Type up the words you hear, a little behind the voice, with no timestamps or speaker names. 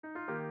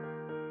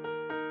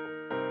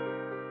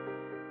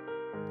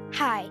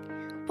Hi,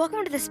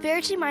 welcome to the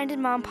Spiritually Minded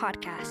Mom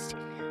podcast,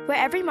 where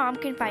every mom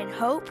can find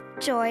hope,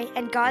 joy,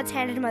 and God's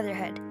hand in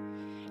motherhood.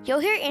 You'll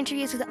hear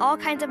interviews with all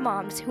kinds of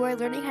moms who are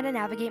learning how to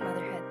navigate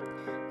motherhood.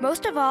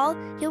 Most of all,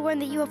 you'll learn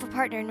that you have a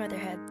partner in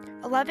motherhood,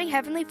 a loving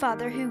Heavenly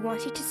Father who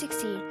wants you to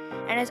succeed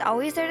and is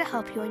always there to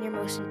help you in your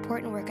most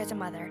important work as a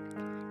mother.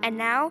 And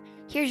now,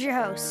 here's your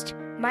host,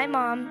 my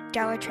mom,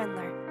 Darla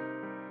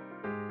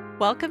Trendler.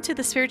 Welcome to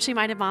the Spiritually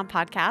Minded Mom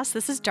podcast.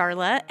 This is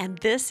Darla, and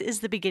this is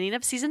the beginning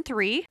of season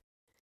 3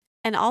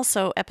 and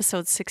also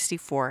episode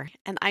 64.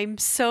 And I'm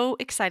so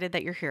excited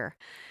that you're here.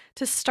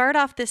 To start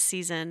off this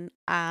season,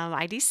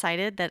 I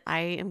decided that I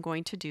am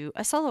going to do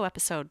a solo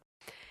episode.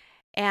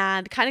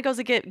 And kind of goes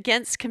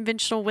against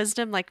conventional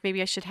wisdom, like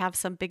maybe I should have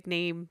some big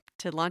name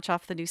to launch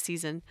off the new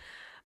season.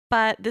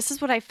 But this is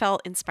what I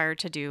felt inspired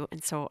to do.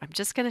 And so I'm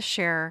just going to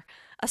share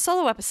a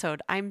solo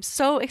episode. I'm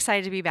so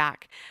excited to be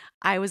back.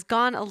 I was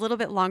gone a little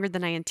bit longer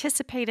than I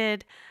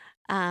anticipated,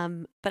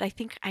 but I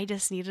think I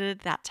just needed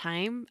that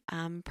time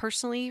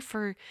personally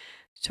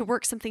to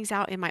work some things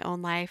out in my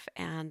own life.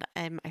 And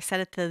I said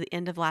at the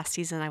end of last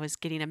season, I was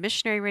getting a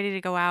missionary ready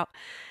to go out.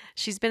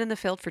 She's been in the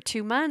field for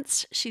 2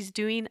 months. She's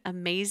doing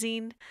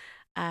amazing.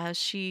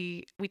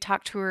 We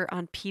talked to her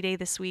on P-Day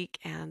this week,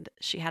 and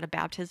she had a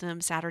baptism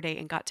Saturday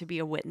and got to be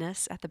a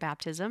witness at the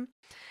baptism.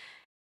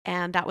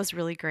 And that was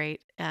really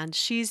great. And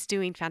she's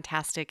doing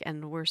fantastic.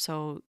 And we're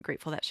so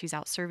grateful that she's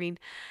out serving.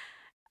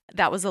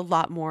 That was a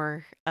lot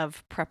more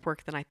of prep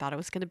work than I thought it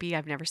was going to be.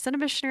 I've never sent a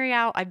missionary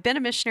out. I've been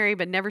a missionary,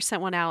 but never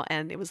sent one out.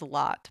 And it was a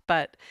lot.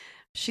 But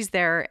she's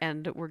there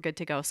and we're good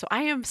to go. So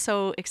I am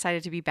so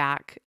excited to be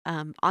back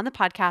on the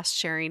podcast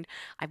sharing.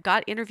 I've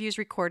got interviews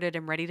recorded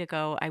and ready to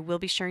go. I will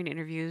be sharing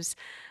interviews.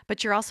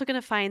 But you're also going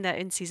to find that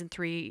in season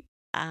 3,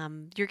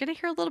 you're going to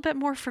hear a little bit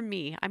more from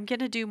me. I'm going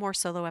to do more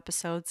solo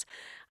episodes.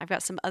 I've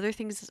got some other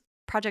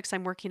projects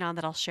I'm working on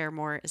that I'll share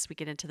more as we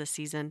get into the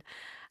season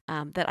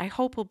that I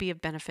hope will be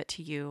of benefit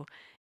to you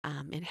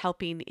in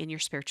helping in your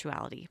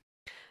spirituality.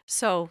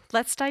 So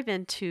let's dive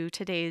into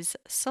today's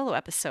solo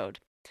episode.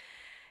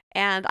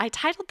 And I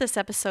titled this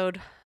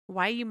episode,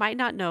 Why You Might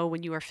Not Know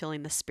When You Are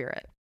Feeling the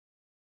Spirit.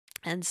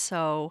 And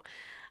so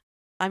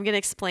I'm going to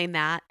explain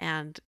that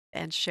and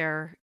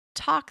share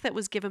talk that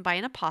was given by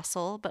an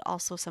apostle, but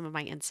also some of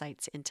my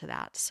insights into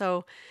that.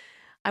 So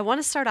I want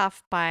to start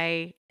off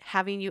by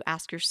having you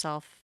ask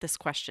yourself this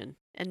question.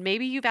 And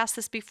maybe you've asked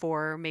this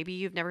before, maybe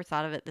you've never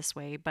thought of it this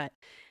way, but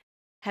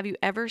have you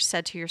ever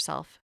said to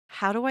yourself,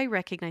 how do I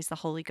recognize the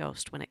Holy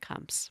Ghost when it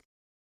comes?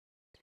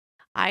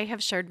 I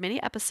have shared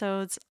many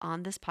episodes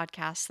on this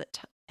podcast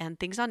and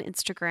things on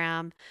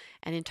Instagram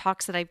and in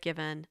talks that I've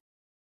given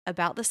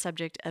about the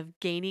subject of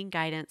gaining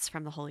guidance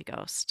from the Holy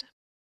Ghost.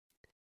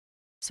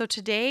 So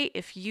today,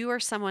 if you are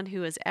someone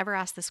who has ever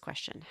asked this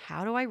question,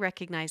 how do I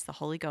recognize the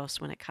Holy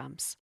Ghost when it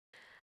comes?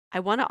 I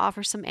want to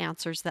offer some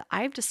answers that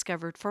I've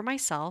discovered for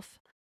myself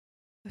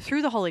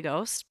through the Holy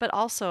Ghost, but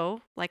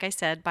also, like I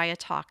said, by a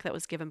talk that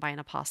was given by an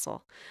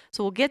apostle.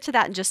 So we'll get to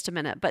that in just a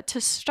minute. But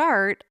to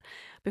start,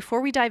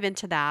 before we dive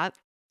into that,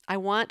 I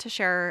want to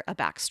share a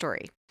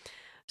backstory.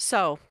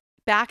 So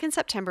back in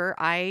September,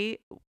 I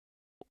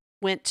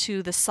went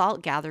to the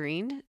SALT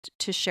gathering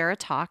to share a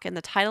talk, and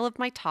the title of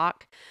my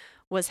talk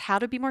was How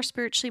to Be More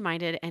Spiritually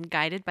Minded and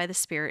Guided by the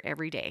Spirit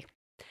Every Day.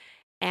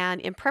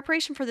 And in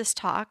preparation for this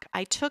talk,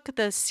 I took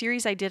the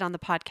series I did on the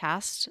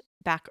podcast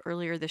back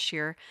earlier this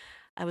year.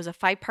 It was a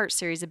 5-part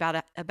series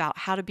about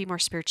how to be more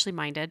spiritually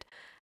minded.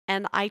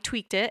 And I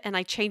tweaked it and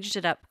I changed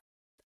it up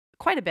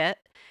quite a bit.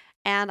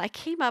 And I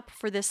came up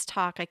for this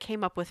talk, I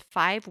came up with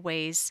 5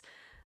 ways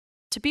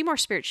to be more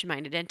spiritually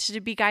minded and to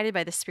be guided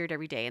by the Spirit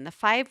every day. And the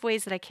 5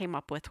 ways that I came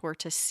up with were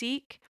to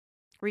seek,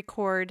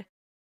 record,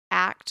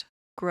 act,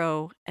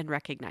 grow, and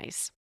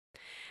recognize.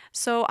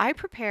 So I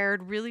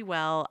prepared really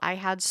well. I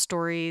had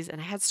stories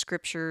and I had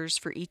scriptures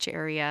for each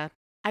area.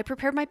 I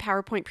prepared my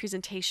PowerPoint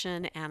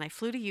presentation and I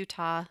flew to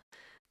Utah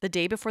the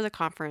day before the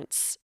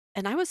conference.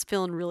 And I was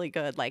feeling really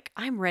good. Like,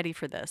 I'm ready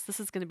for this. This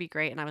is going to be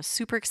great. And I was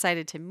super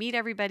excited to meet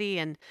everybody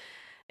and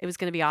it was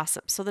going to be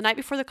awesome. So the night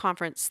before the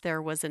conference,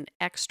 there was an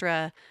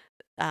extra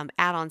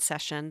add-on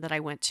session that I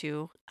went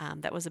to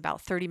that was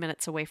about 30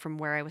 minutes away from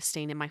where I was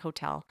staying in my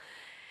hotel.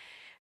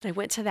 And I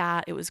went to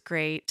that. It was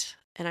great.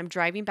 And I'm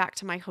driving back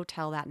to my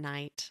hotel that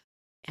night.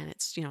 And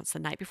it's the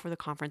night before the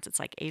conference. It's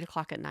like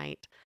 8:00 at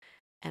night.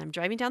 And I'm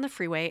driving down the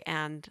freeway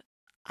and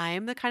I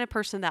am the kind of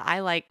person that I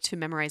like to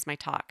memorize my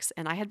talks.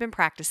 And I had been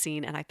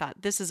practicing and I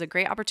thought, this is a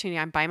great opportunity.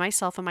 I'm by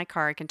myself in my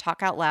car. I can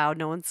talk out loud.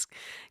 No one's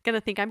going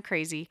to think I'm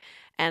crazy.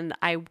 And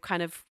I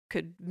kind of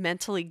could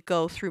mentally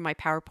go through my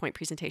PowerPoint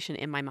presentation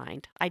in my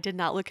mind. I did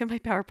not look at my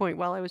PowerPoint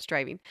while I was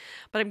driving,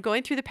 but I'm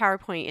going through the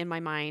PowerPoint in my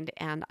mind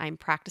and I'm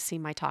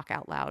practicing my talk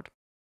out loud.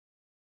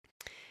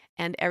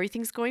 And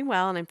everything's going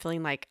well and I'm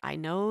feeling like I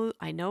know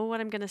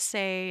what I'm going to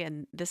say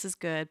and this is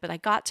good, but I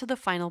got to the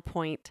final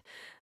point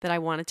that I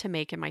wanted to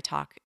make in my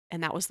talk,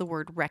 and that was the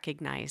word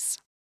recognize.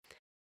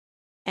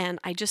 And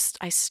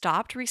I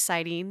stopped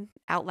reciting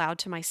out loud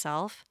to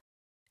myself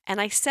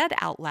and I said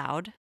out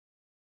loud,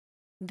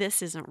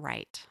 this isn't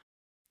right.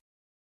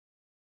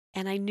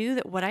 And I knew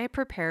that what I had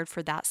prepared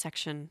for that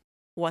section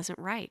wasn't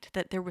right,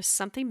 that there was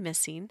something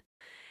missing.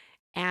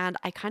 And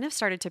I kind of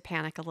started to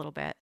panic a little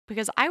bit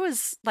because I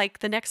was like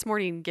the next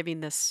morning giving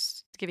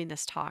this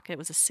talk. It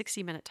was a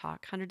 60-minute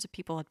talk. Hundreds of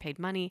people had paid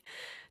money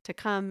to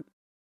come,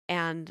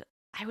 and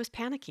I was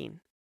panicking.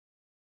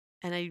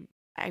 And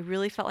I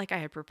really felt like I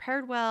had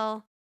prepared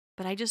well,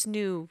 but I just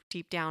knew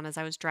deep down as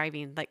I was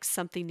driving like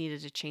something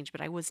needed to change,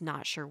 but I was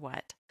not sure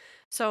what.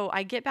 So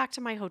I get back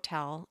to my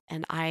hotel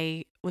and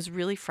I was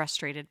really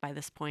frustrated by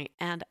this point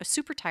and I was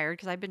super tired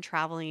because I'd been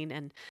traveling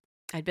and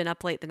I'd been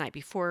up late the night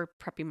before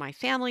prepping my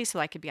family so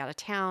I could be out of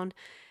town.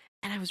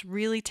 And I was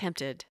really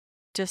tempted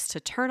just to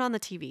turn on the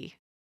TV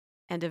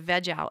and to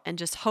veg out and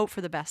just hope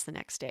for the best the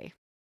next day.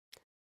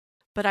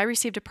 But I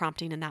received a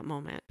prompting in that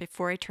moment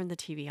before I turned the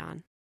TV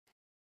on.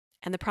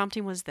 And the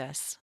prompting was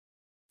this: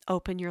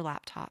 open your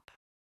laptop.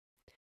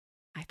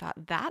 I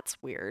thought, that's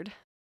weird.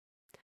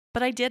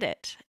 But I did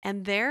it.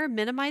 And there,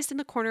 minimized in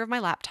the corner of my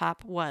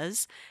laptop,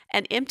 was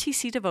an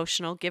MTC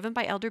devotional given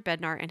by Elder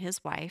Bednar and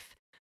his wife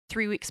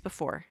 3 weeks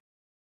before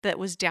that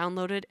was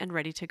downloaded and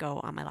ready to go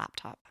on my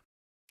laptop.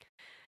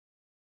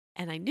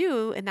 And I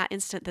knew in that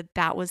instant that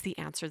that was the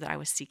answer that I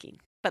was seeking.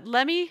 But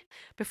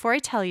before I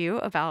tell you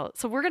about,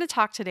 so we're going to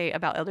talk today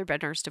about Elder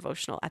Bednar's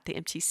devotional at the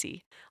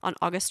MTC on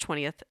August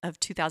 20th of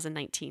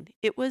 2019.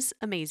 It was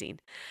amazing.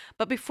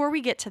 But before we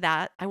get to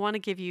that, I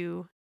want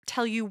to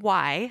tell you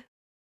why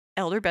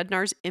Elder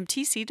Bednar's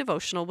MTC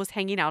devotional was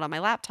hanging out on my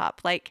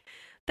laptop. Like,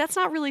 that's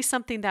not really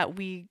something that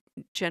we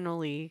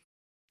generally,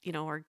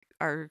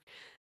 are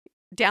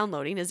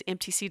downloading as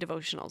MTC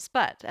devotionals.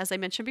 But as I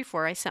mentioned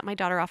before, I sent my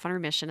daughter off on her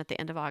mission at the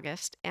end of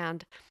August.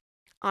 And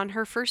on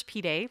her first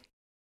P Day,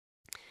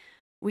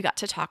 we got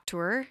to talk to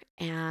her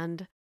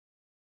and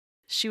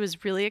she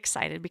was really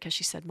excited because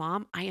she said,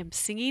 "Mom, I am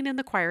singing in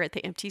the choir at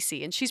the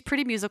MTC." And she's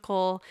pretty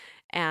musical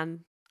and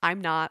I'm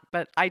not,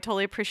 but I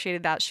totally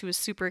appreciated that. She was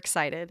super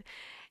excited.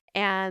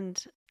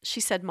 And she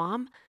said,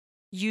 "Mom,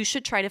 you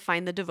should try to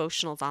find the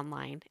devotionals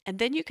online and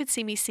then you could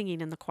see me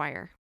singing in the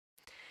choir."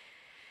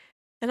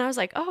 And I was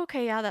like, "Oh,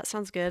 okay, yeah, that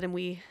sounds good." And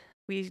we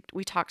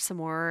talked some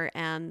more,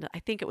 and I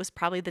think it was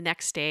probably the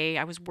next day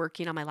I was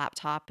working on my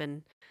laptop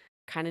and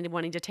kind of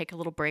wanting to take a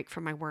little break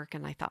from my work,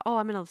 and I thought, "Oh,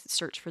 I'm going to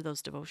search for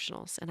those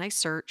devotionals." And I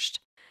searched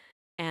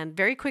and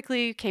very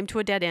quickly came to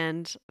a dead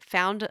end,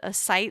 found a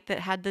site that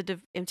had the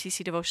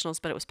MTC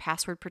devotionals, but it was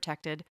password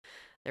protected.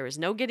 There was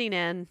no getting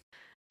in,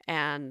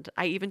 and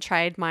I even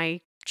tried my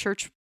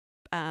church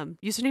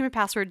username and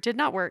password, did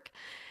not work.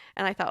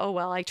 And I thought, oh,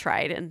 well, I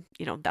tried and,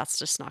 that's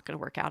just not going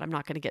to work out. I'm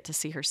not going to get to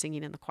see her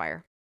singing in the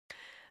choir.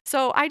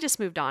 So I just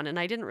moved on and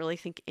I didn't really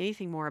think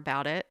anything more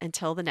about it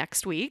until the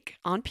next week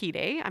on P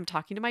Day. I'm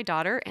talking to my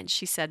daughter and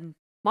she said,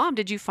 "Mom,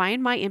 did you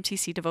find my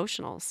MTC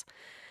devotionals?"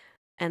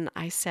 And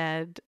I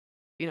said,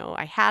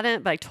 I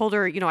hadn't, but I told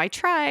her, I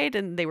tried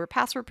and they were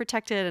password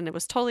protected and it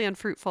was totally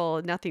unfruitful.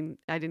 And nothing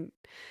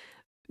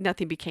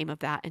became of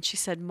that. And she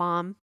said,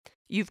 "Mom,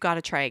 you've got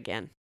to try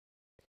again."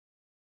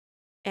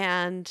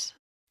 And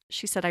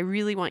she said, "I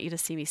really want you to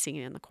see me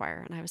singing in the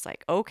choir." And I was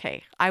like,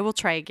 "Okay, I will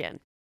try again."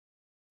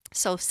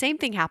 So same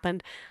thing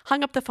happened.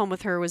 Hung up the phone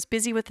with her, was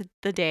busy with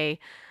the day.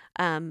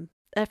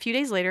 A few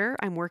days later,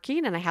 I'm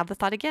working and I have the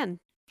thought again,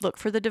 look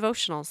for the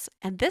devotionals.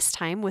 And this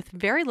time, with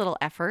very little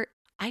effort,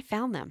 I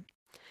found them.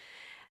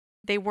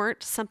 They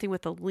weren't something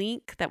with a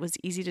link that was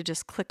easy to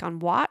just click on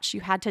watch.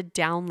 You had to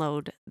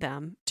download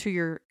them to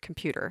your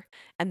computer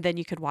and then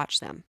you could watch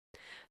them.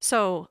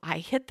 So I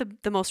hit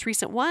the most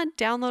recent one,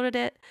 downloaded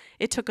it.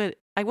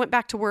 I went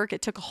back to work.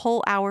 It took a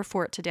whole hour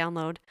for it to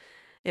download.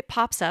 It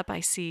pops up.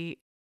 I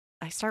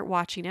start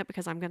watching it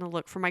because I'm going to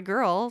look for my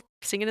girl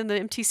singing in the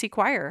MTC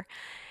choir.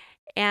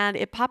 And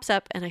it pops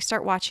up and I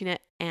start watching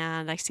it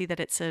and I see that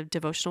it's a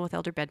devotional with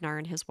Elder Bednar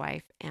and his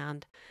wife.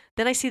 And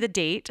then I see the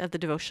date of the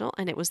devotional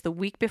and it was the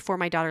week before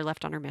my daughter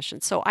left on her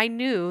mission. So I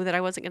knew that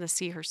I wasn't going to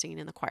see her singing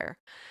in the choir.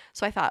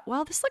 So I thought,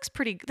 well, this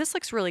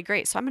looks really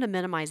great. So I'm going to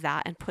minimize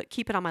that and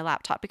keep it on my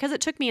laptop because it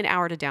took me an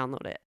hour to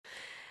download it.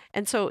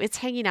 And so it's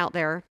hanging out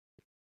there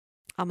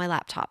on my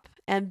laptop.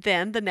 And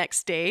then the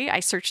next day I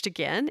searched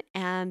again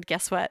and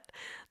guess what?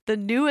 The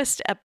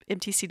newest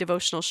MTC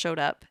devotional showed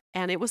up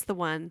and it was the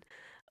one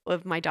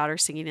of my daughter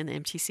singing in the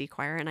MTC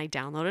choir and I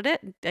downloaded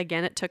it.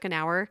 Again, it took an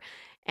hour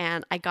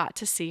and I got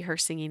to see her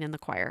singing in the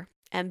choir.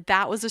 And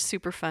that was a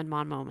super fun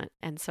mom moment.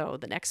 And so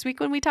the next week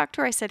when we talked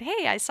to her, I said,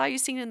 "Hey, I saw you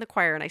singing in the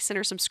choir." And I sent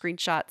her some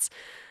screenshots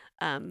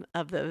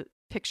of the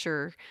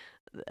picture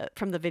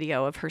from the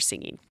video of her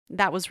singing.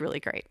 That was really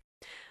great.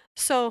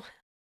 So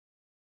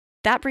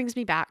that brings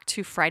me back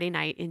to Friday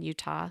night in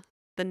Utah,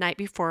 the night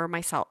before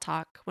my SALT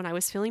talk, when I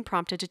was feeling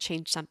prompted to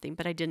change something,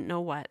 but I didn't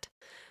know what.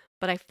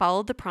 But I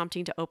followed the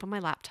prompting to open my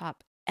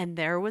laptop, and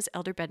there was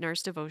Elder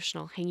Bednar's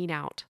devotional hanging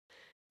out,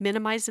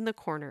 minimized in the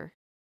corner.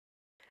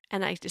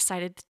 And I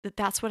decided that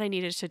that's what I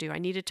needed to do. I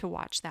needed to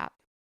watch that.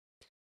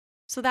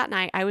 So that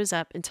night, I was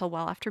up until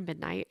well after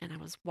midnight, and I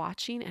was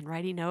watching and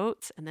writing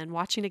notes, and then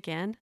watching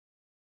again.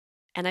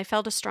 And I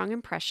felt a strong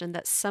impression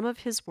that some of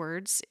his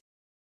words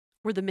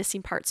were the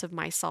missing parts of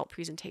my SALT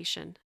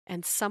presentation,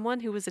 and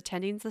someone who was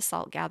attending the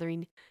SALT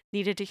gathering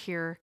needed to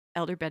hear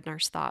Elder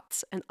Bednar's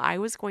thoughts, and I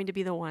was going to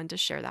be the one to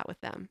share that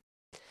with them.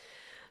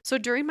 So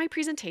during my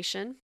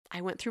presentation,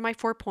 I went through my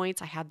 4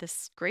 points. I had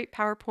this great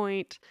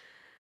PowerPoint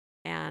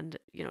and,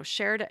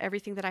 shared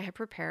everything that I had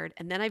prepared,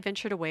 and then I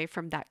ventured away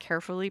from that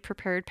carefully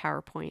prepared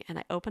PowerPoint, and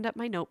I opened up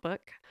my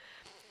notebook,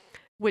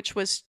 which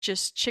was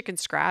just chicken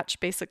scratch,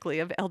 basically,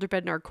 of Elder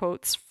Bednar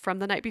quotes from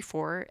the night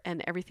before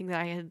and everything that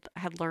I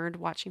had learned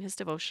watching his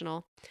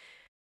devotional.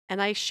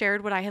 And I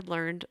shared what I had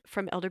learned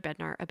from Elder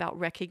Bednar about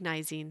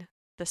recognizing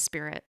the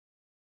Spirit.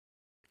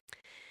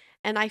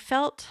 And I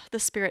felt the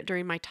Spirit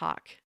during my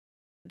talk,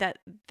 that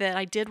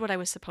I did what I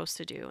was supposed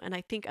to do. And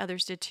I think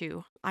others did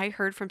too. I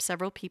heard from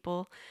several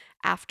people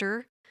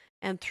after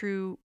and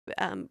through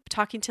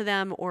talking to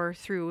them or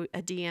through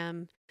a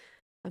DM,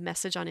 a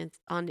message on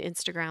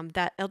Instagram,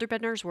 that Elder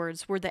Bednar's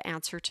words were the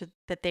answer to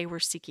that they were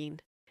seeking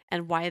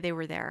and why they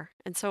were there.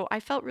 And so I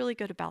felt really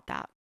good about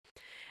that.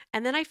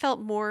 And then I felt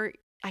more,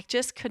 I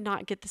just could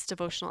not get this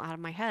devotional out of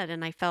my head.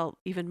 And I felt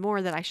even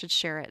more that I should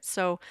share it.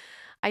 So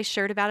I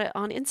shared about it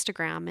on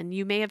Instagram, and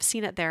you may have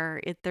seen it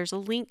there. There's a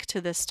link to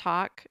this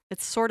talk.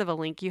 It's sort of a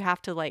link. You have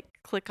to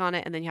click on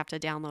it and then you have to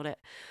download it.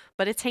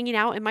 But it's hanging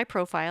out in my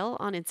profile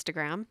on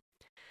Instagram.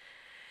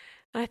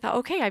 And I thought,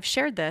 okay, I've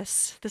shared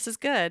this. This is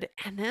good.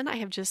 And then I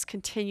have just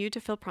continued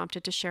to feel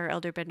prompted to share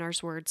Elder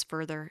Bednar's words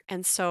further.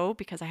 And so,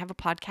 because I have a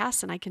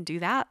podcast and I can do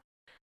that,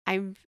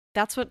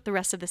 that's what the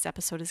rest of this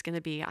episode is going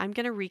to be. I'm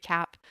going to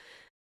recap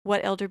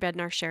what Elder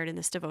Bednar shared in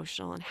this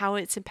devotional and how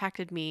it's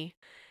impacted me.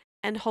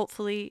 And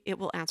hopefully it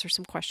will answer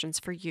some questions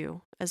for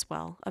you as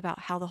well about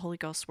how the Holy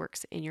Ghost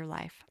works in your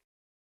life.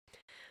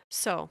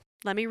 So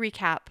let me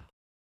recap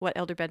what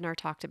Elder Bednar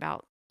talked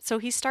about. So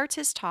he starts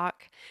his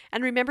talk,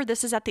 and remember,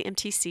 this is at the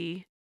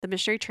MTC, the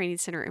Missionary Training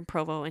Center in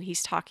Provo, and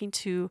he's talking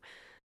to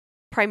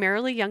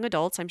primarily young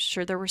adults. I'm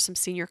sure there were some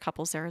senior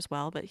couples there as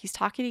well, but he's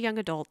talking to young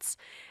adults,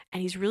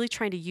 and he's really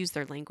trying to use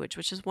their language,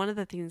 which is one of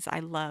the things I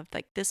loved.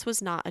 This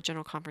was not a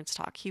general conference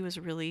talk. He was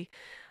really,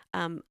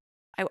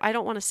 I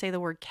don't want to say the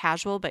word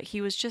casual, but he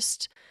was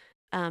just,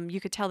 you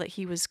could tell that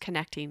he was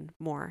connecting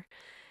more.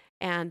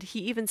 And he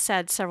even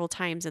said several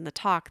times in the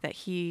talk that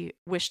he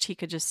wished he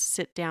could just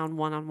sit down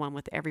one-on-one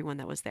with everyone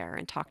that was there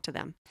and talk to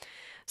them.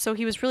 So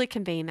he was really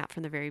conveying that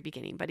from the very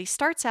beginning. But he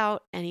starts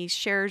out and he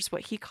shares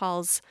what he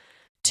calls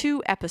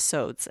 2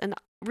 episodes. And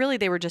really,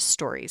 they were just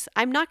stories.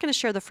 I'm not going to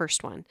share the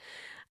first one.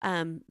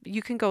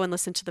 You can go and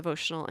listen to the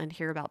devotional and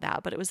hear about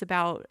that. But it was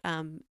about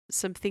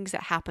some things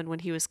that happened when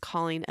he was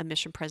calling a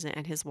mission president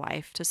and his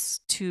wife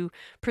to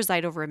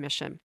preside over a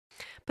mission.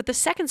 But the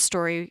second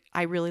story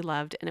I really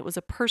loved, and it was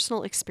a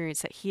personal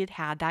experience that he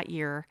had that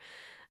year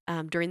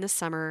during the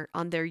summer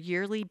on their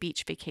yearly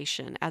beach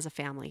vacation as a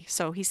family.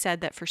 So he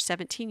said that for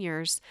 17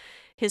 years,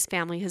 his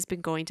family has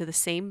been going to the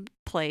same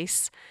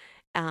place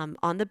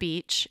on the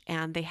beach,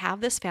 and they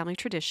have this family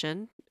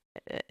tradition.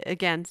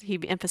 Again, he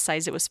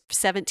emphasized it was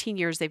 17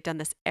 years they've done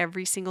this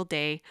every single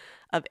day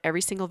of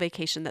every single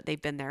vacation that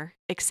they've been there,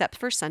 except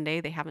for Sunday.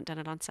 They haven't done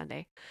it on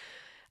Sunday.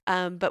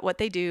 But what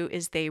they do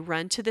is they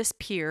run to this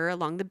pier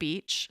along the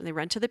beach, and they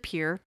run to the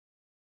pier,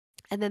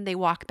 and then they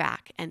walk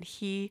back. And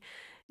he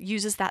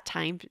uses that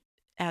time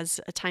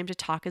as a time to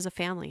talk as a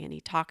family, and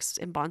he talks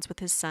and bonds with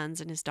his sons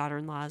and his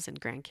daughter-in-laws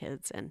and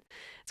grandkids. And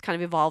it's kind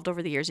of evolved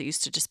over the years. It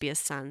used to just be his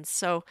sons.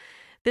 So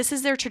this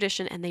is their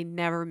tradition, and they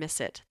never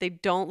miss it. They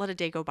don't let a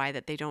day go by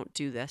that they don't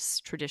do this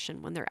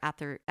tradition when they're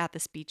at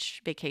this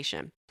beach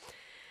vacation.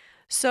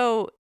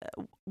 So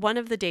one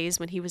of the days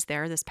when he was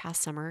there this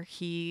past summer,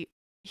 he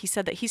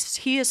said that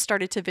he has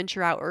started to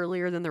venture out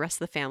earlier than the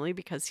rest of the family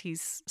because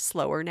he's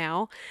slower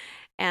now.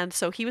 And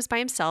so he was by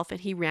himself, and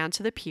he ran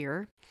to the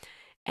pier,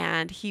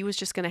 and he was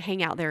just going to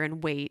hang out there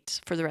and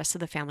wait for the rest of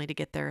the family to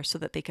get there so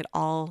that they could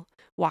all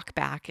walk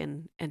back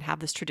and have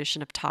this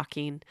tradition of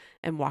talking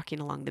and walking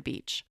along the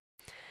beach.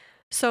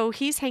 So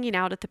he's hanging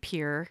out at the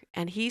pier,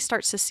 and he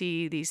starts to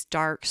see these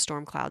dark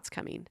storm clouds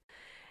coming.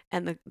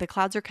 And the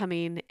clouds are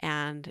coming,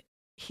 and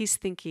he's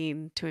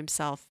thinking to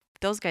himself,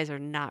 those guys are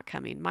not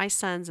coming. My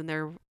sons and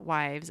their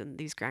wives and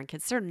these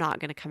grandkids, they're not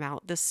going to come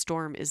out. This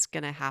storm is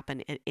going to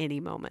happen at any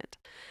moment.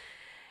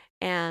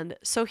 And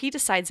so he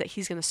decides that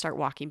he's going to start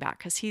walking back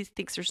because he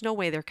thinks there's no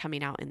way they're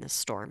coming out in this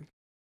storm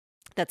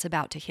that's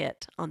about to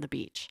hit on the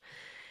beach.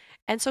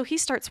 And so he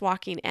starts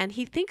walking, and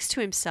he thinks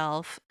to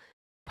himself,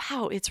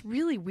 wow, it's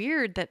really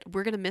weird that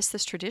we're going to miss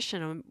this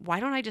tradition. Why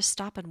don't I just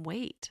stop and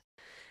wait?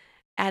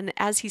 And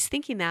as he's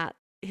thinking that,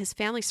 his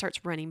family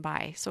starts running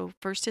by. So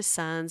first his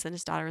sons and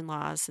his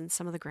daughter-in-laws and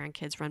some of the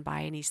grandkids run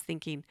by, and he's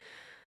thinking,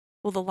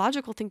 well, the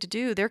logical thing to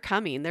do, they're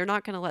coming. They're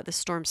not going to let the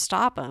storm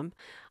stop them.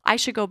 I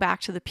should go back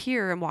to the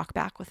pier and walk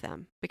back with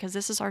them because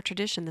this is our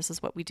tradition. This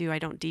is what we do. I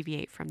don't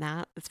deviate from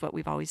that. It's what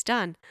we've always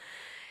done.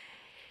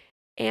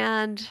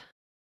 And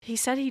he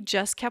said he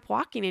just kept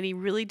walking, and he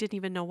really didn't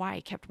even know why.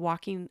 He kept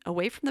walking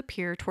away from the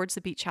pier towards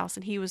the beach house,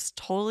 and he was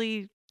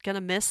totally going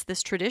to miss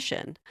this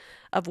tradition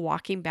of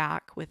walking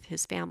back with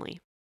his family.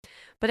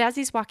 But as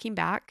he's walking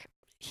back,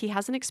 he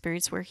has an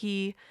experience where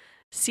he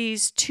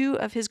sees two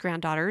of his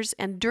granddaughters.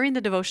 And during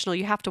the devotional,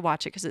 you have to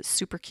watch it because it's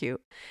super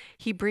cute.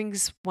 He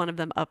brings one of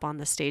them up on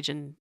the stage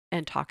and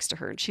talks to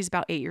her. And she's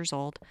about 8 years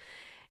old.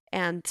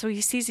 And so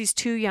he sees these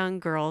two young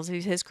girls,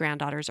 his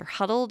granddaughters, are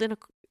huddled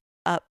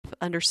up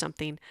under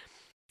something.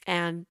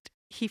 And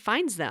he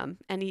finds them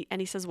and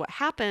he says what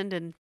happened.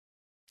 And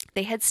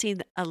they had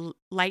seen a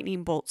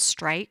lightning bolt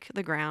strike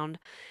the ground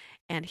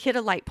and hit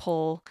a light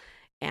pole.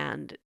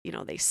 And,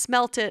 they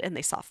smelt it and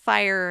they saw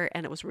fire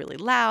and it was really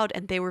loud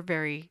and they were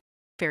very,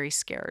 very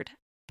scared.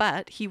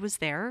 But he was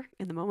there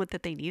in the moment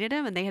that they needed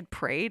him, and they had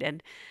prayed,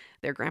 and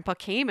their grandpa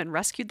came and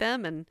rescued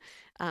them and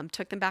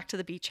took them back to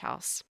the beach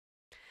house.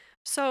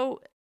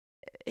 So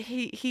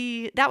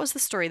that was the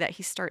story that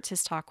he starts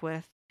his talk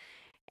with.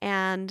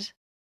 And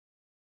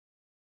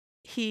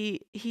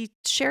he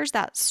shares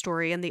that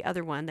story and the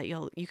other one that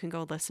you can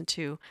go listen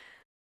to,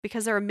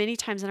 because there are many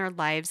times in our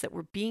lives that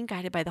we're being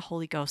guided by the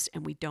Holy Ghost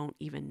and we don't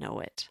even know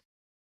it.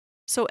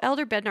 So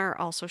Elder Bednar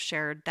also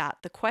shared that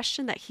the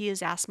question that he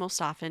is asked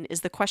most often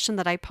is the question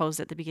that I posed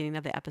at the beginning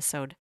of the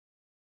episode.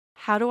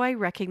 How do I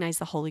recognize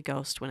the Holy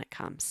Ghost when it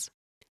comes?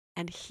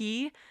 And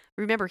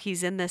remember,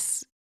 he's in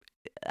this,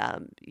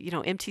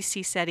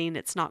 MTC setting.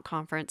 It's not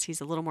conference.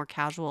 He's a little more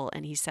casual.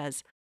 And he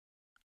says,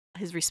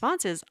 his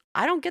response is,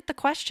 I don't get the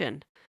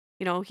question.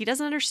 He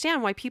doesn't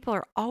understand why people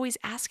are always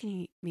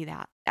asking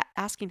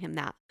him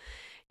that.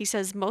 He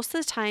says, most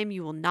of the time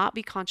you will not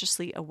be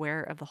consciously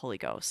aware of the Holy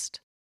Ghost.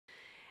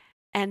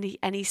 And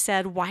he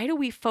said, why do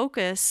we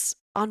focus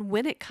on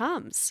when it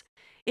comes?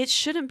 It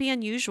shouldn't be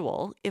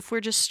unusual if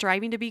we're just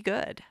striving to be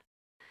good.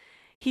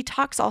 He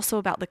talks also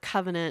about the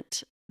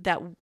covenant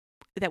that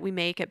we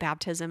make at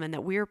baptism, and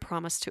that we are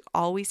promised to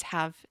always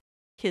have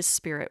his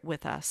Spirit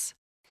with us.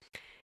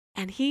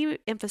 And he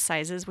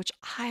emphasizes, which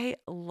I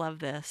love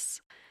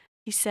this,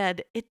 he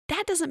said,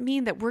 that doesn't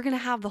mean that we're going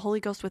to have the Holy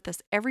Ghost with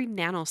us every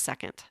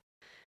nanosecond,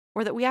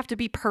 or that we have to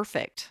be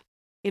perfect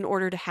in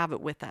order to have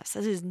it with us.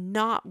 That is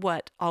not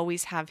what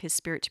always have his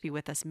Spirit to be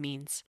with us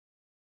means.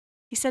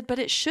 He said, but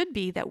it should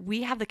be that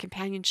we have the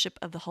companionship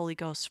of the Holy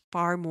Ghost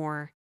far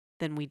more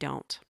than we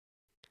don't.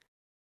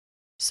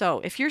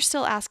 So if you're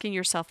still asking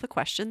yourself the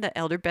question that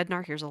Elder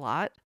Bednar hears a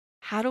lot,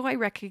 how do I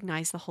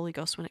recognize the Holy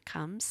Ghost when it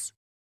comes?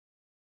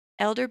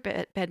 Elder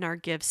Bednar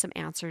gives some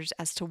answers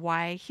as to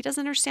why he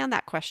doesn't understand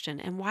that question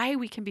and why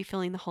we can be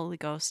feeling the Holy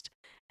Ghost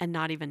and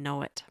not even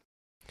know it.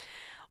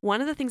 One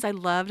of the things I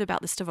loved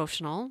about this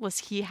devotional was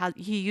he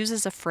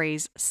uses a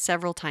phrase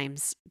several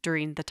times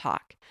during the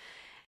talk.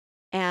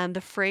 And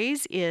the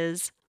phrase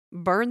is,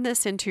 burn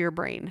this into your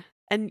brain.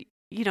 And,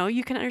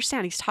 you can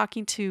understand he's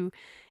talking to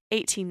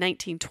 18,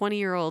 19,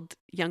 20-year-old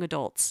young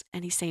adults.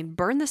 And he's saying,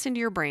 burn this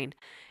into your brain.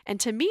 And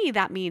to me,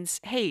 that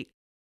means, hey,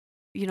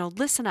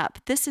 listen up.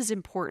 This is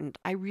important.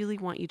 I really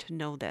want you to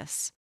know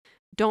this.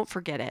 Don't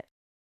forget it.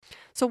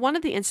 So one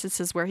of the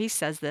instances where he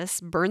says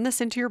this, burn this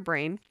into your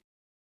brain,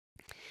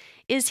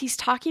 is he's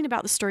talking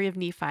about the story of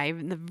Nephi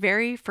in the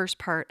very first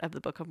part of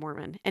the Book of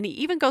Mormon. And he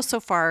even goes so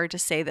far to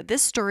say that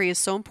this story is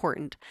so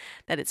important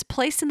that it's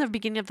placed in the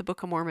beginning of the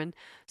Book of Mormon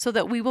so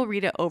that we will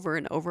read it over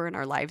and over in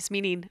our lives,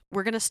 meaning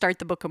we're going to start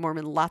the Book of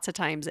Mormon lots of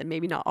times and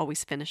maybe not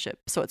always finish it.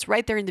 So it's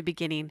right there in the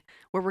beginning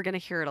where we're going to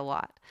hear it a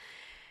lot.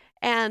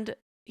 And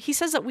he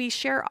says that we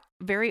share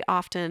very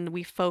often,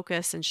 we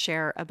focus and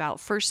share about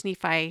 1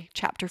 Nephi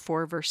chapter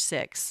 4, verse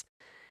 6.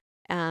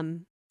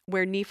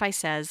 Where Nephi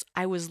says,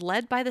 I was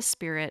led by the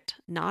Spirit,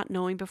 not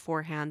knowing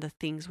beforehand the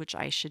things which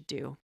I should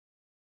do.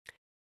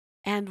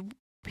 And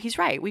he's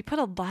right. We put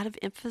a lot of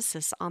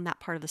emphasis on that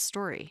part of the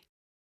story.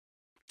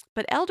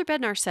 But Elder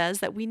Bednar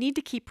says that we need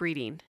to keep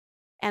reading.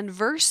 And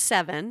verse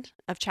 7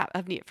 of 1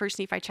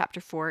 Nephi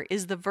chapter 4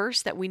 is the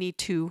verse that we need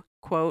to,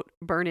 quote,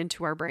 burn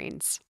into our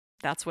brains.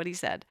 That's what he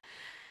said.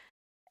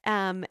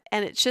 And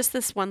it's just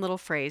this one little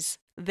phrase,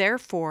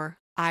 therefore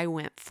I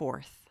went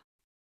forth.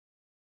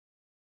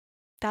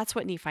 That's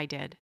what Nephi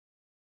did.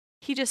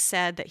 He just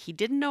said that he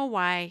didn't know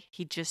why,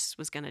 he just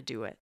was going to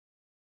do it.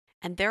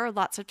 And there are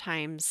lots of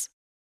times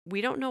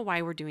we don't know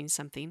why we're doing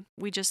something,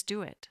 we just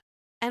do it.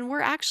 And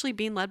we're actually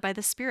being led by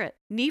the Spirit.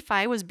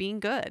 Nephi was being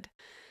good.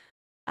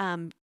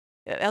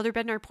 Elder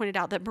Bednar pointed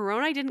out that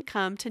Moroni didn't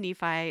come to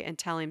Nephi and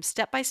tell him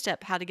step by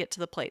step how to get to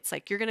the plates.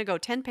 Like, you're going to go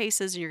 10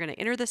 paces and you're going to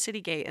enter the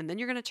city gate and then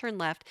you're going to turn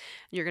left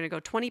and you're going to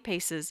go 20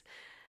 paces.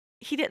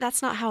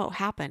 That's not how it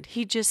happened.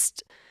 He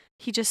just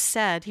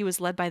said he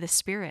was led by the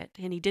Spirit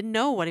and he didn't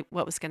know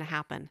what was going to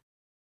happen.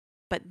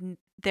 But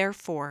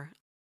therefore,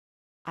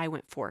 I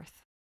went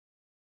forth.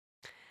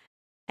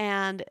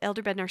 And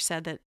Elder Bednar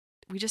said that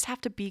we just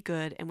have to be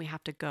good and we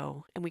have to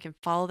go and we can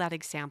follow that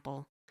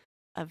example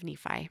of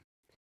Nephi.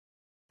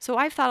 So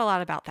I've thought a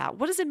lot about that.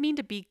 What does it mean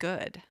to be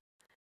good?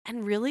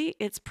 And really,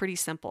 it's pretty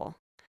simple.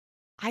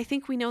 I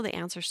think we know the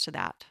answers to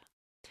that.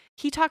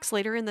 He talks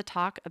later in the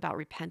talk about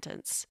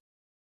repentance.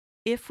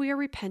 If we are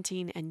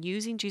repenting and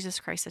using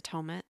Jesus Christ's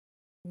atonement,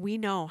 we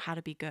know how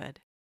to be good.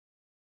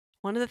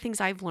 One of the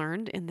things I've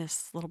learned in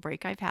this little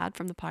break I've had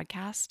from the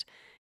podcast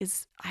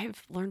is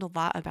I've learned a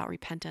lot about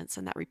repentance,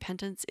 and that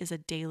repentance is a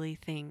daily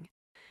thing.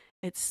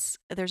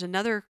 There's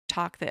another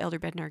talk that Elder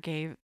Bednar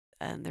gave,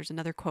 and there's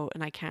another quote,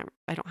 and I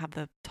don't have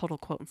the total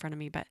quote in front of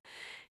me, but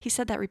he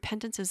said that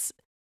repentance is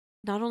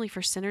not only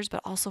for sinners,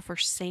 but also for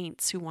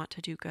saints who want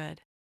to do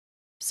good.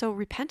 So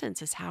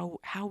repentance is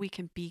how we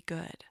can be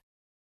good.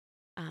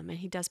 And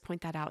he does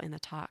point that out in the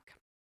talk.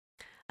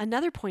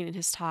 Another point in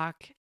his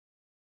talk,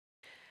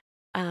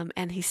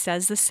 and he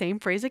says the same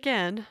phrase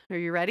again. Are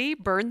you ready?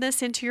 Burn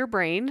this into your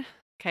brain.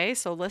 Okay,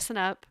 so listen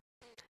up.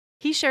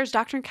 He shares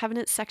Doctrine and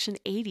Covenants section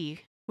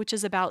 80, which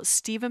is about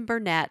Stephen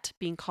Burnett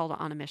being called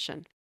on a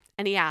mission.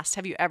 And he asked,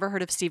 have you ever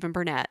heard of Stephen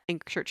Burnett in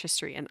church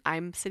history? And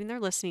I'm sitting there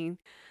listening.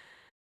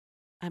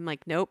 I'm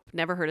like, nope,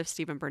 never heard of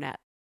Stephen Burnett.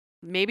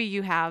 Maybe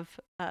you have,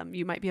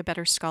 you might be a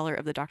better scholar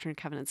of the Doctrine and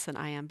Covenants than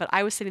I am. But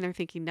I was sitting there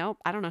thinking, nope,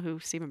 I don't know who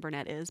Stephen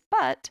Burnett is.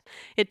 But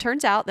it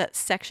turns out that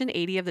section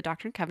 80 of the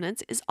Doctrine and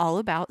Covenants is all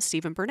about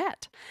Stephen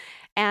Burnett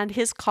and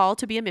his call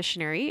to be a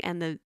missionary.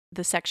 And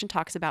the section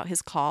talks about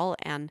his call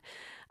and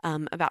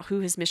about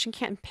who his mission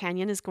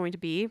companion is going to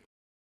be.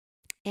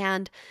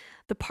 And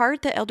the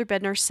part that Elder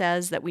Bednar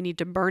says that we need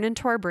to burn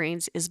into our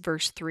brains is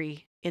verse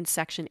 3 in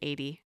section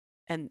 80.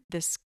 And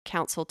this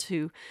counsel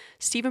to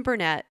Stephen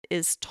Burnett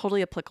is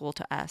totally applicable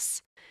to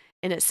us.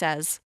 And it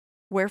says,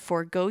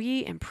 wherefore go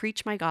ye and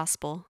preach my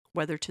gospel,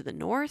 whether to the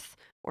north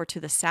or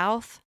to the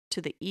south, to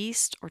the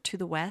east or to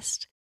the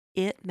west,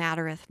 it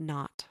mattereth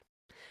not,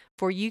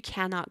 for you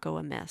cannot go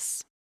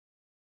amiss.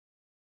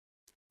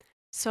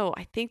 So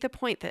I think the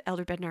point that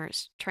Elder Bednar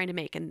is trying to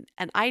make, and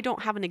I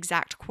don't have an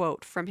exact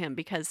quote from him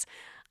because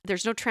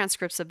there's no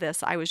transcripts of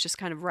this. I was just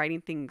kind of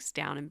writing things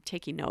down and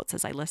taking notes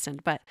as I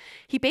listened. But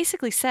he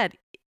basically said,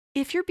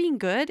 if you're being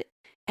good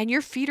and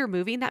your feet are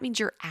moving, that means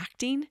you're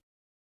acting.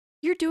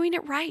 You're doing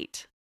it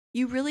right.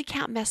 You really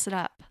can't mess it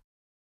up.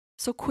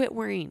 So quit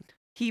worrying.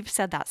 He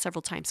said that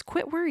several times.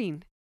 Quit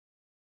worrying.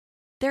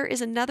 There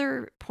is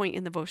another point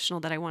in the devotional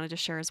that I wanted to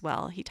share as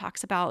well. He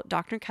talks about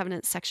Doctrine and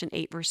Covenants, section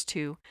 8, verse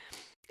 2.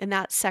 In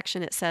that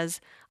section, it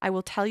says, I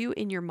will tell you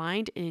in your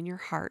mind and in your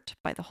heart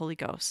by the Holy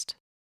Ghost.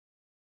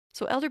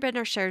 So Elder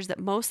Bednar shares that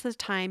most of the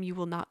time you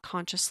will not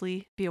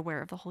consciously be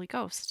aware of the Holy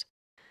Ghost.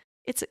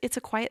 It's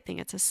a quiet thing.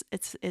 It's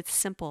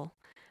simple.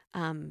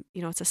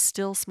 It's a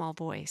still small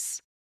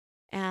voice.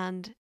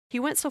 And he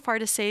went so far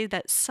to say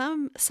that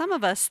some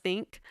of us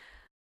think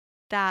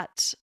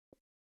that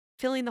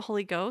feeling the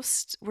Holy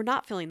Ghost, we're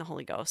not feeling the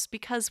Holy Ghost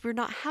because we're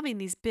not having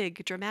these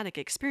big dramatic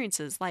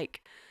experiences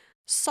like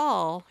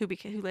Saul, who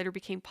later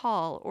became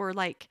Paul, or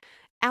like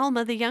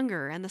Alma the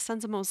Younger and the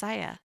sons of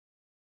Mosiah.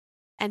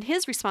 And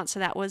his response to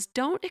that was,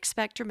 don't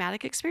expect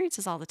dramatic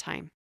experiences all the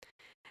time.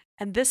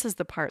 And this is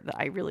the part that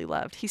I really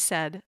loved. He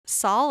said,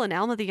 Saul and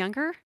Alma the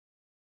Younger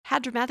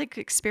had dramatic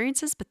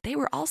experiences, but they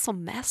were also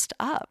messed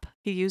up.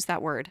 He used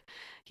that word.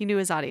 He knew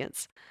his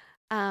audience.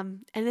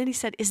 And then he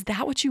said, is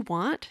that what you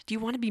want? Do you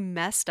want to be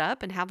messed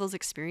up and have those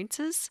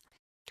experiences?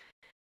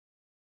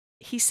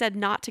 He said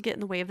not to get in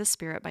the way of the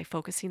Spirit by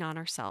focusing on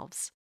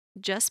ourselves.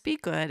 Just be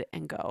good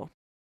and go.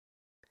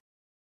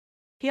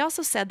 He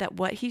also said that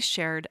what he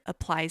shared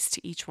applies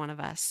to each one of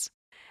us.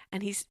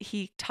 And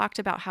he talked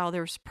about how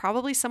there's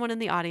probably someone in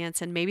the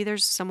audience, and maybe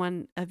there's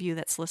someone of you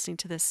that's listening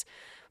to this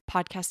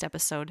podcast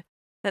episode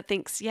that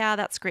thinks, yeah,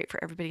 that's great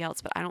for everybody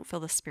else, but I don't feel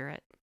the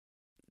Spirit.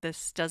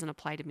 This doesn't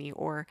apply to me.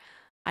 Or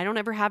I don't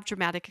ever have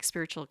dramatic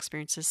spiritual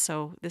experiences,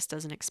 so this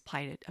doesn't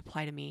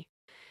apply to me.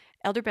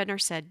 Elder Bednar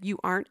said, you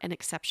aren't an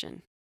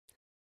exception.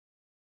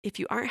 If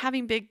you aren't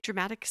having big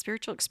dramatic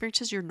spiritual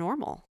experiences, you're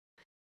normal.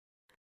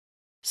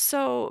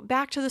 So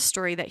back to the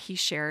story that he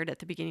shared at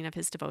the beginning of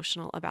his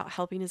devotional about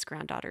helping his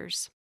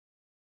granddaughters.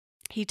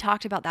 He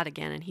talked about that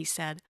again, and he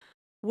said,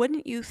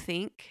 wouldn't you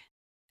think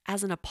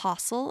as an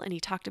apostle, and he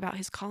talked about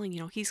his calling,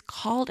 he's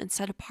called and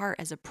set apart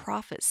as a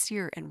prophet,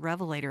 seer, and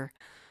revelator.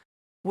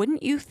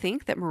 Wouldn't you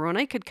think that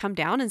Moroni could come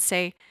down and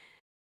say,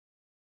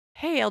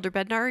 hey, Elder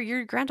Bednar,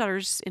 your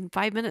granddaughters in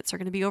 5 minutes are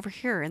going to be over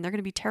here, and they're going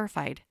to be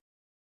terrified.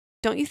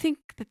 Don't you think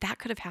that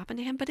could have happened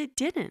to him? But it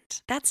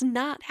didn't. That's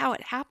not how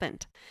it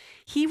happened.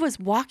 He was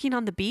walking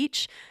on the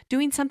beach,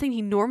 doing something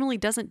he normally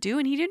doesn't do,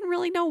 and he didn't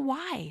really know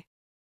why.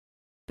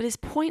 But his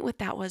point with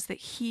that was that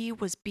he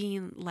was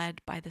being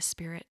led by the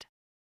Spirit.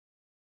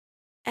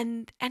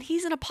 And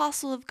he's an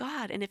apostle of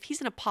God. And if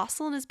he's an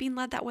apostle and is being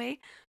led that way,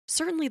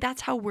 certainly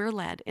that's how we're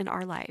led in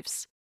our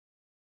lives.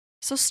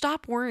 So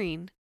stop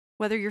worrying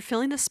whether you're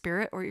feeling the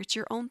Spirit or it's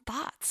your own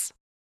thoughts.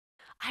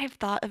 I have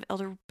thought of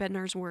Elder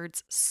Bednar's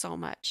words so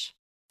much.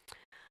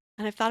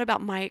 And I've thought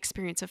about my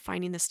experience of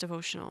finding this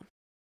devotional.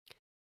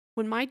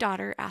 When my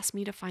daughter asked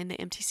me to find the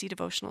MTC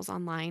devotionals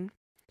online,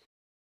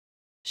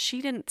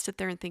 she didn't sit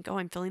there and think, oh,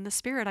 I'm feeling the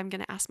Spirit, I'm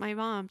going to ask my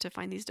mom to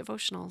find these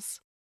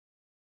devotionals.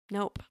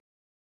 Nope.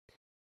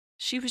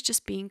 She was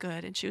just being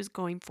good and she was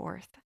going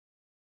forth.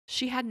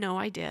 She had no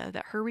idea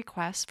that her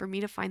request for me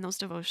to find those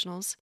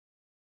devotionals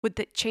would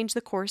change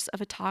the course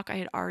of a talk I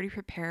had already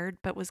prepared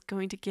but was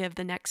going to give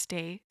the next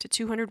day to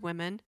 200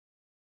 women,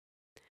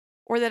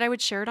 or that I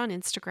would share it on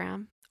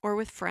Instagram or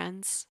with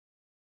friends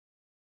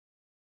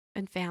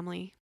and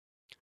family,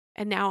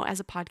 and now as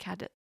a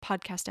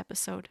podcast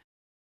episode.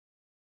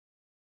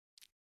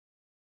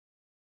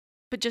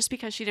 But just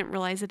because she didn't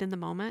realize it in the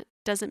moment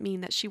doesn't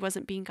mean that she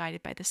wasn't being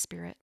guided by the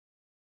Spirit.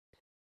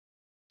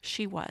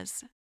 She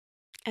was.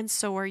 And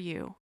so are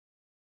you.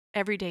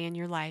 Every day in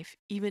your life,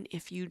 even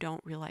if you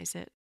don't realize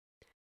it.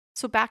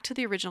 So back to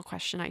the original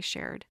question I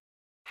shared.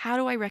 How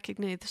do I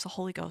recognize the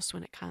Holy Ghost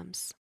when it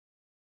comes?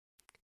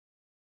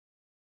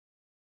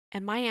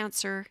 And my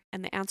answer,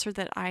 and the answer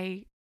that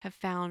I have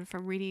found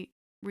from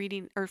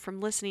reading or from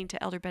listening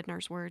to Elder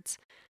Bednar's words,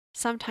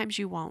 sometimes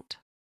you won't.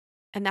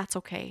 And that's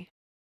okay.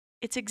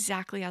 It's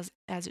exactly as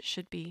it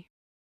should be.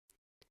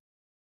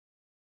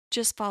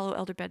 Just follow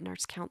Elder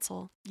Bednar's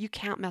counsel. You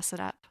can't mess it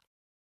up.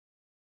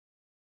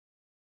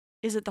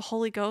 Is it the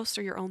Holy Ghost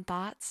or your own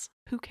thoughts?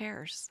 Who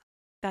cares?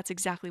 That's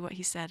exactly what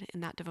he said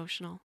in that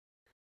devotional.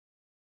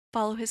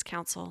 Follow his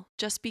counsel.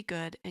 Just be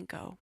good and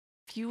go.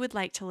 If you would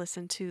like to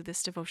listen to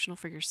this devotional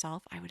for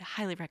yourself, I would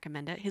highly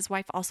recommend it. His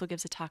wife also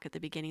gives a talk at the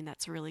beginning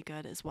that's really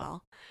good as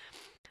well.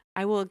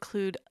 I will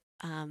include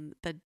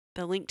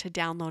the link to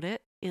download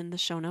it in the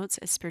show notes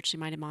at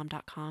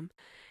spirituallymindedmom.com.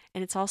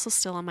 And it's also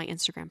still on my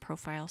Instagram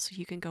profile, so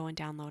you can go and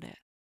download it.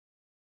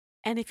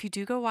 And if you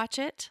do go watch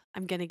it,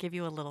 I'm going to give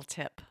you a little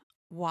tip.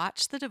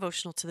 Watch the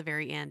devotional to the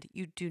very end.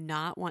 You do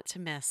not want to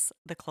miss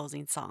the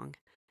closing song.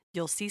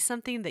 You'll see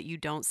something that you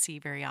don't see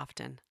very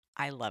often.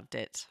 I loved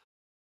it.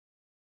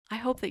 I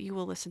hope that you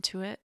will listen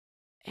to it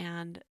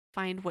and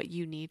find what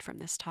you need from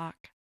this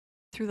talk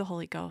through the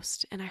Holy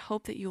Ghost. And I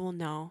hope that you will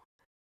know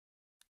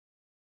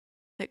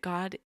that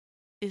God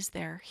is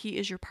there. He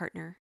is your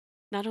partner,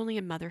 not only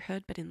in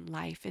motherhood, but in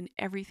life, in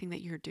everything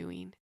that you're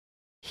doing.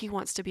 He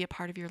wants to be a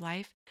part of your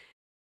life,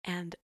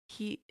 and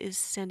he is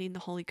sending the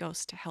Holy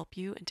Ghost to help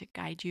you and to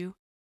guide you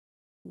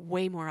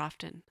way more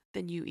often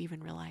than you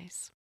even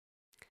realize.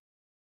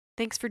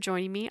 Thanks for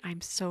joining me.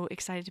 I'm so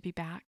excited to be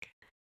back,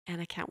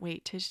 and I can't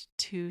wait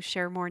to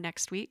share more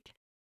next week.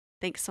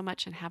 Thanks so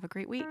much and have a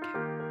great week.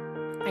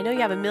 I know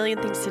you have a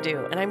million things to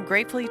do, and I'm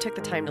grateful you took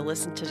the time to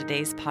listen to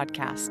today's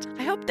podcast.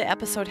 I hope the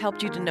episode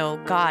helped you to know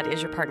God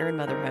is your partner in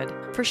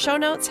motherhood. For show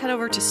notes, head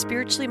over to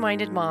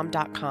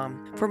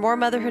spirituallymindedmom.com. For more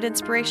motherhood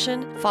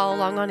inspiration, follow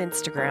along on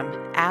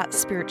Instagram at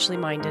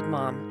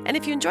spirituallymindedmom. And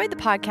if you enjoyed the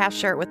podcast,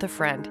 share it with a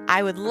friend.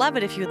 I would love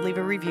it if you would leave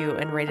a review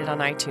and rate it on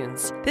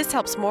iTunes. This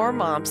helps more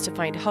moms to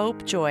find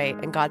hope, joy,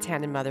 and God's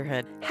hand in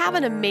motherhood. Have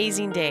an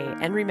amazing day,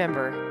 and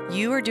remember,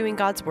 you are doing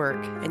God's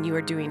work, and you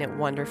are doing it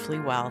wonderfully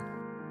well.